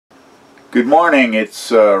Good morning, it's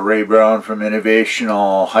Ray Brown from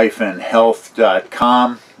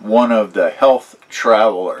innovational-health.com, one of the health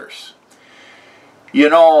travelers. You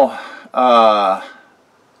know,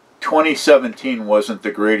 2017 wasn't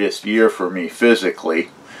the greatest year for me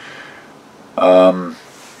physically. I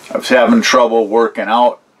was having trouble working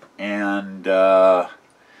out, and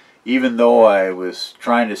even though I was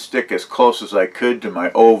trying to stick as close as I could to my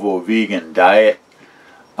ovo-vegan diet,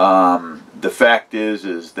 the fact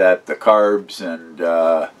is that the carbs and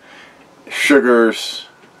sugars,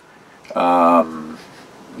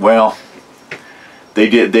 well, they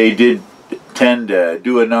did tend to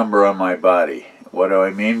do a number on my body. What do I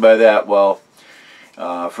mean by that? Well,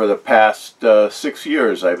 for the past 6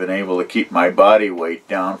 years, I've been able to keep my body weight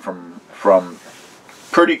down from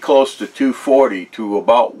pretty close to 240 to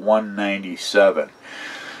about 197,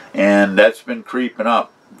 and that's been creeping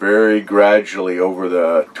up very gradually over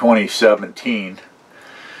the 2017,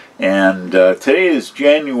 and today is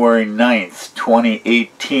January 9th,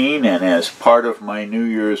 2018, and as part of my New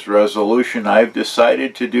Year's resolution, I've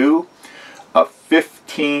decided to do a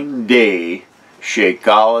 15-day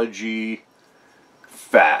Shakeology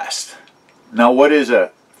Fast. Now, what is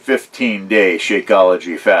a 15-day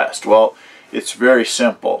Shakeology Fast? Well, it's very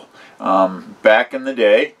simple. Back in the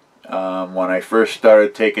day, when I first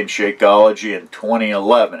started taking Shakeology in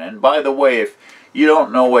 2011. And by the way, if you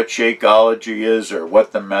don't know what Shakeology is or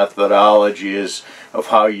what the methodology is of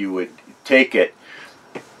how you would take it,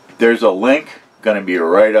 there's a link going to be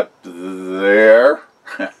right up there,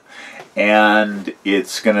 and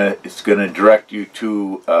it's gonna direct you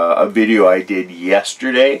to a video I did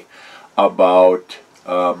yesterday about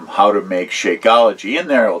how to make Shakeology. In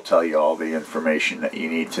there, it'll tell you all the information that you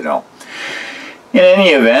need to know. In any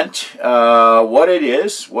event, what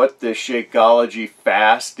the Shakeology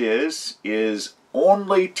Fast is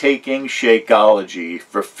only taking Shakeology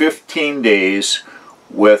for 15 days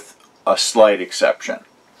with a slight exception.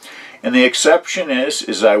 And the exception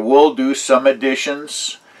is I will do some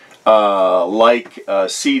additions like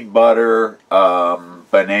seed butter,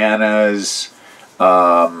 bananas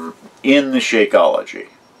in the Shakeology,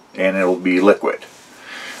 and it'll be liquid.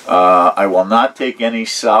 I will not take any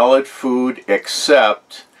solid food,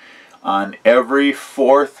 except on every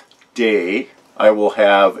 4th day I will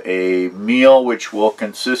have a meal which will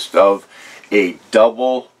consist of a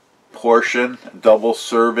double portion, double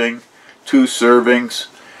serving, 2 servings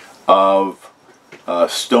of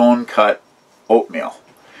stone cut oatmeal.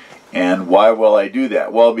 And why will I do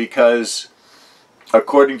that? Well, because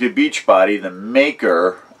according to Beachbody, the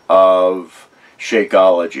maker of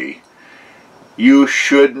Shakeology, you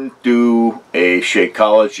shouldn't do a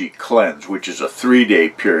Shakeology cleanse, which is a 3-day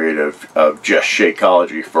period of just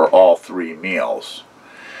Shakeology for all 3 meals.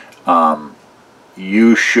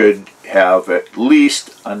 You should have at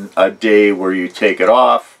least a day where you take it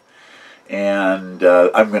off, and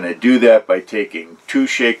I'm going to do that by taking 2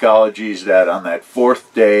 Shakeologies on that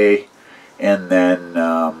 4th day, and then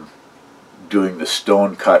doing the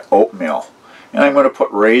stone cut oatmeal. And I'm going to put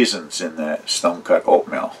raisins in the stone cut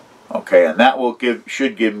oatmeal. Okay, and that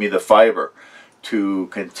should give me the fiber to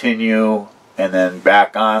continue, and then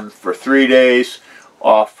back on for 3 days,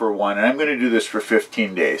 off for 1. And I'm going to do this for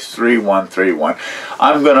 15 days, 3-1, 3-1.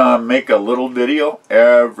 I'm going to make a little video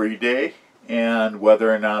every day, and whether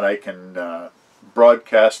or not I can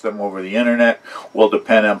broadcast them over the internet will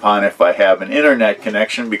depend upon if I have an internet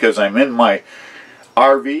connection, because I'm in my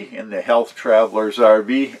RV, in the Health Traveler's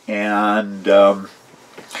RV, and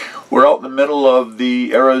we're out in the middle of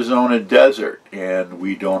the Arizona desert, and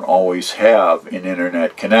we don't always have an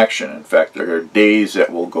internet connection. In fact, there are days that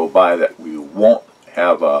will go by that we won't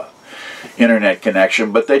have a internet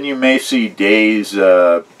connection, but then you may see days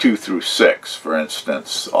 2 through 6, for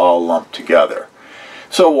instance, all lumped together.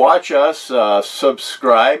 So watch us,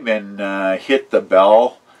 subscribe, and hit the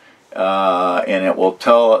bell, and it will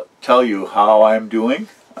tell you how I'm doing.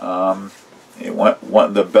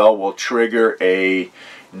 The bell will trigger a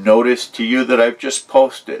notice to you that I've just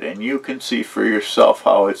posted, and you can see for yourself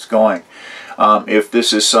how it's going. If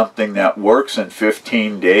this is something that works in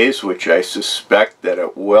 15 days, which I suspect that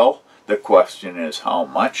it will, the question is how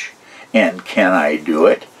much, and can I do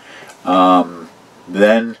it?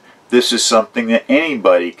 Then this is something that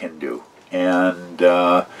anybody can do, and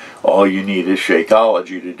all you need is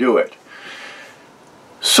Shakeology to do it.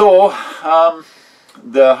 So how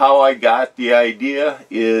I got the idea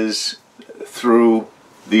is through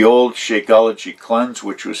the old Shakeology cleanse,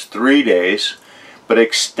 which was 3 days, but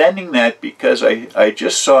extending that because I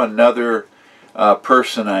just saw another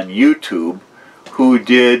person on YouTube who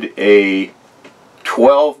did a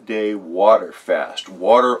 12-day water fast,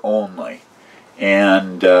 water only,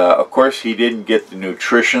 And of course he didn't get the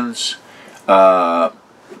nutritions.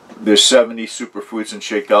 There's 70 superfoods in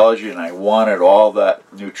Shakeology, and I wanted all that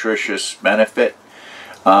nutritious benefit.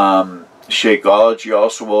 Shakeology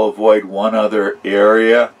also will avoid one other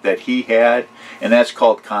area that he had, and that's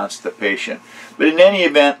called constipation. But in any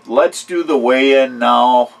event, let's do the weigh-in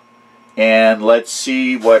now, and let's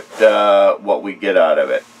see what we get out of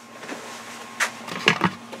it.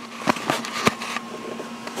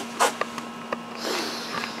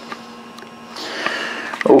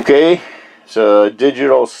 Okay, it's a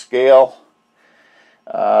digital scale.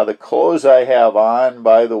 The clothes I have on,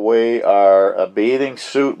 by the way, are a bathing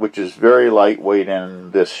suit, which is very lightweight,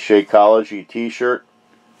 and this Shakeology t-shirt.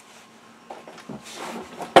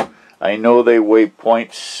 I know they weigh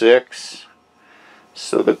 0.6.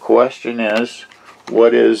 So the question is,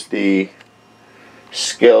 what is the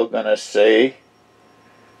scale going to say?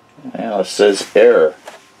 Well, it says error.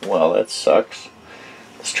 Well, that sucks.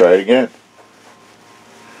 Let's try it again.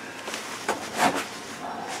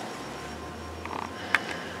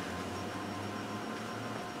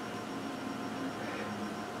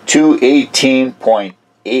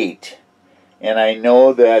 $218.8, and I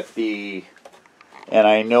know that the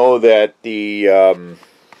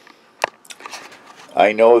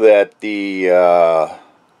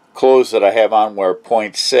clothes that I have on were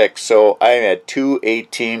 0.6, so I'm at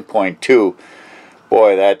 218.2.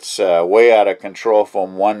 Boy, that's way out of control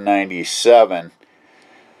from 197.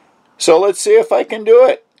 So let's see if I can do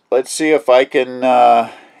it. Let's see if I can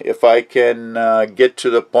get to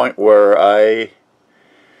the point where I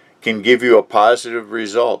can give you a positive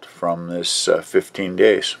result from this 15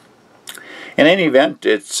 days. In any event,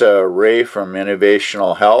 it's Ray from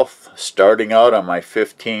Innovational Health, starting out on my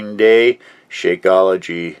 15-day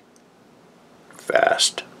Shakeology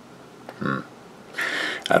Fast. I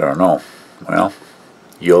don't know. Well,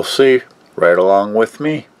 you'll see right along with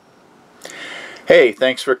me. Hey,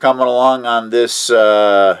 thanks for coming along on this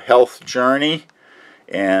health journey,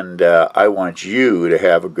 and I want you to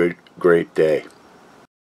have a great day.